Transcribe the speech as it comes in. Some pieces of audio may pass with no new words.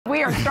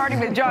We are starting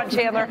with John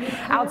Chandler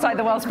outside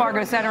the Wells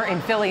Fargo Center in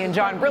Philly. And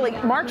John, really,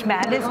 March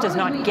Madness does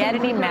not get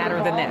any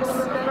madder than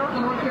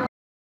this.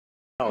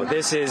 Oh,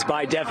 this is,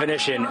 by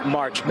definition,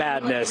 March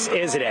Madness,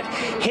 isn't it?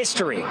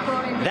 History.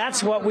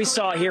 That's what we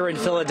saw here in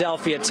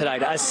Philadelphia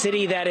tonight. A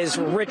city that is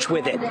rich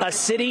with it. A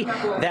city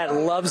that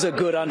loves a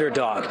good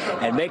underdog.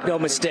 And make no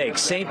mistake,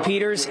 St.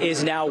 Peter's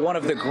is now one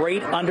of the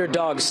great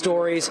underdog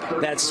stories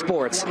that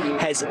sports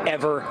has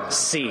ever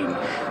seen.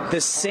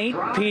 The St.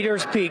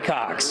 Peter's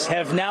Peacocks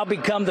have now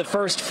become the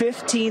first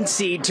 15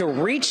 seed to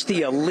reach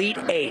the Elite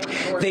Eight.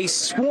 They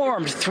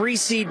swarmed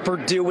 3-seed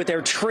Purdue with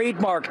their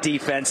trademark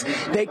defense.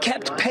 They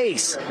kept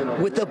pace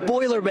with the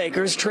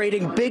Boilermakers,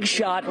 trading big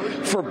shot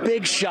for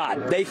big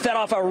shot. They fed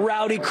off a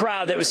rowdy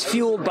crowd that was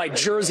fueled by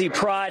Jersey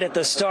pride at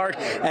the start,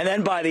 and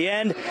then by the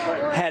end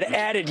had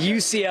added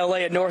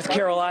UCLA and North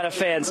Carolina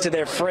fans to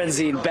their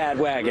frenzied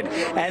bandwagon.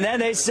 And then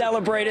they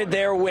celebrated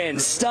their win.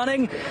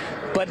 Stunning,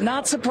 but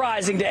not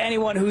surprising to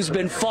anyone who's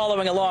been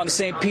following along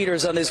St.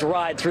 Peter's on this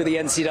ride through the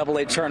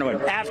NCAA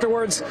tournament.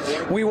 Afterwards,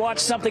 we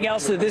watched something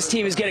else that this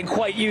team is getting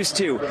quite used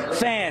to.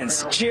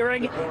 Fans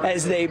cheering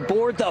as they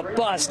board the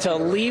bus to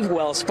leave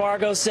Wells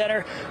Fargo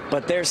Center,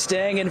 but they're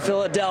staying in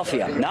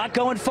Philadelphia. Not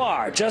going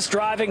far, just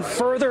driving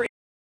further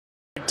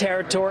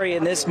territory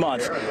in this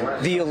month,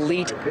 the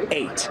Elite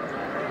Eight.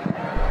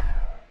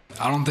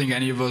 I don't think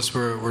any of us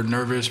were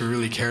nervous or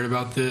really cared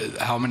about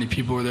how many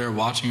people were there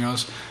watching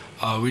us.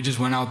 We just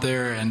went out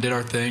there and did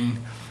our thing.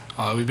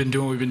 We've been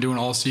doing what we've been doing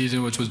all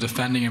season, which was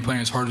defending and playing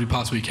as hard as we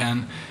possibly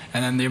can.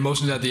 And then the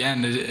emotions at the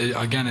end,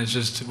 again, it's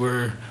just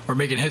we're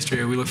making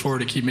history, and we look forward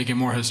to keep making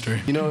more history.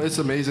 You know, it's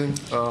amazing.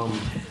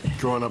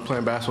 Growing up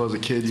playing basketball as a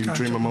kid, you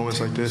dream of moments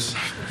like this.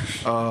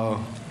 It's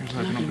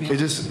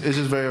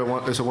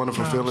a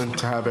wonderful feeling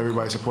to have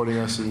everybody supporting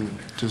us and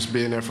just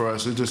being there for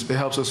us. It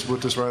helps us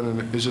with this run,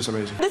 and it's just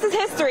amazing. This is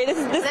history.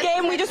 This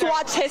game, we just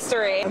watched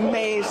history.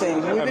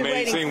 Amazing.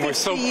 Amazing. We're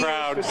so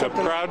proud. The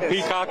proud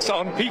Peacocks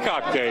on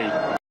Peacock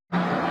Day.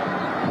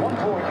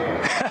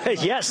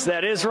 Yes,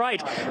 that is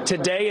right.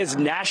 Today is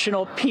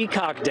National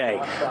Peacock Day.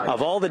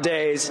 Of all the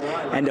days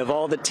and of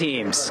all the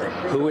teams,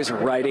 who is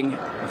writing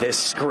this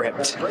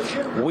script?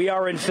 We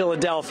are in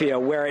Philadelphia,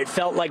 where it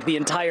felt like the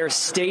entire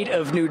state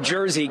of New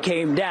Jersey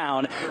came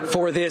down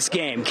for this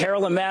game.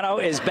 Carolyn Mano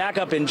is back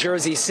up in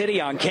Jersey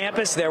City on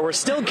campus. There were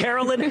still,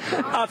 Carolyn,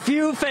 a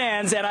few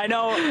fans, and I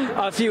know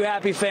a few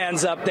happy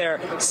fans up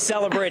there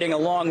celebrating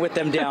along with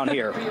them down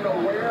here.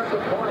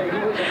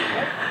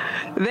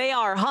 They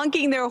are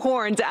honking their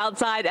horns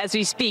outside as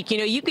we speak. You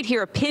know, you could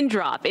hear a pin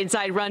drop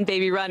inside Run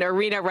Baby Run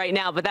Arena right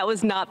now, but that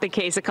was not the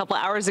case a couple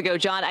hours ago,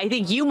 John. I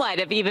think you might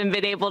have even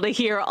been able to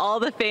hear all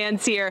the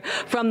fans here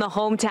from the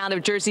hometown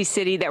of Jersey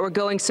City that were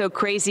going so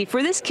crazy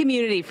for this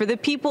community, for the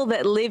people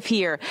that live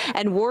here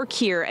and work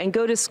here and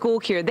go to school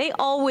here. They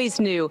always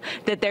knew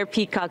that their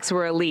Peacocks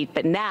were elite,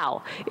 but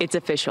now it's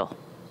official.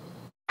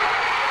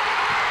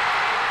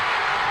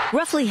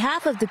 Roughly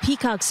half of the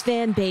Peacocks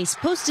fan base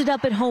posted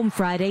up at home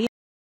Friday,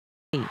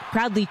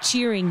 proudly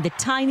cheering the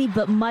tiny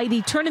but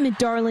mighty tournament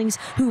darlings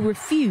who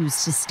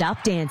refuse to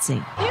stop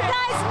dancing. You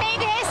guys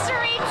made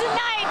history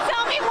tonight.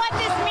 Tell me what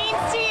this means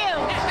to you.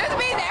 This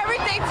means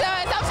everything to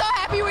us. I'm so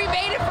happy we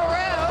made it for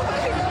real.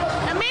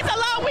 It means a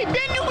lot. We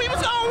knew we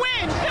was going to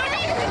win.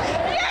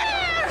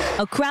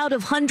 Yeah! A crowd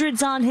of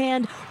hundreds on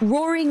hand,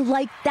 roaring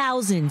like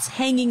thousands,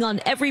 hanging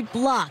on every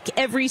block,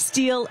 every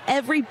steal,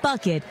 every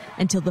bucket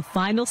until the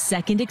final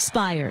second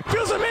expired.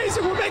 Feels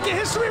amazing. We're making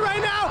history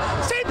right now.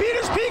 St.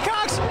 Peter's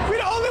Peacocks. We're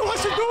the only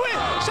ones to do it.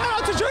 Shout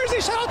out to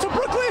Jersey. Shout out to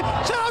Brooklyn.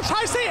 Shout out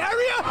Tri-State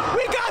area.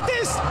 We got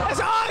this. It's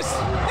us.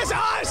 It's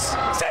us.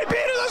 St.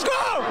 Peter's, let's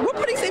go. We're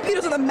putting St.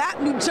 Peter's on the map.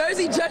 New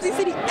Jersey, Jersey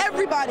City,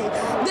 everybody.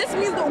 This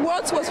means the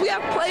world to us. We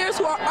have players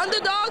who are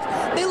underdogs.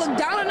 They look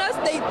down on us.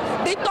 They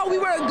thought we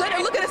weren't good.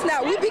 And look at us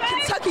now. We beat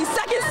Kentucky,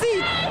 second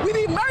seed. We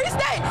beat Murray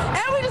State.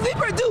 And we just beat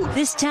Purdue.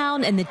 This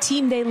town and the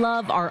team they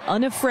love are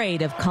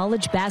unafraid of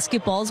college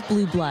basketball's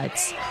blue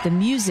bloods. The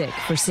music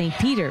for St.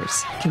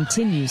 Peter's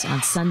continues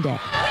on Sunday.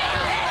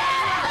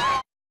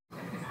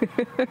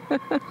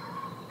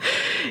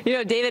 You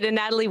know, David and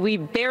Natalie, we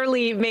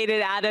barely made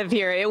it out of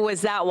here. It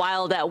was that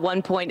wild at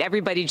one point.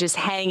 Everybody just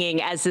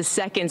hanging as the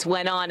seconds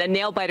went on. A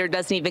nail biter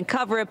doesn't even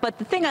cover it. But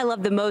the thing I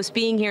love the most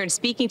being here and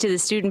speaking to the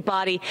student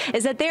body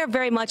is that they're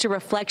very much a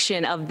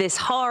reflection of this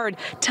hard,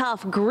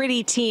 tough,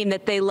 gritty team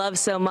that they love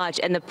so much.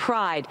 And the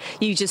pride,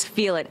 you just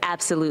feel it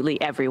absolutely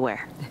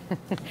everywhere.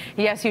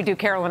 Yes, you do,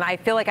 Carolyn. I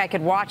feel like I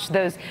could watch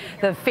the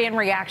fan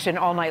reaction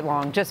all night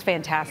long. Just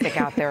fantastic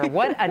out there.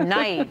 What a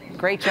night.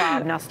 Great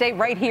job. Now stay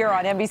right here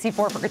on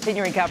NBC4 for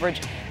continuing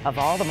coverage of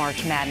all the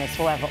March Madness.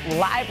 We'll have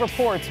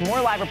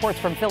more live reports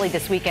from Philly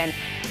this weekend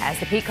as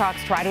the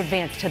Peacocks try to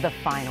advance to the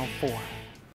Final Four.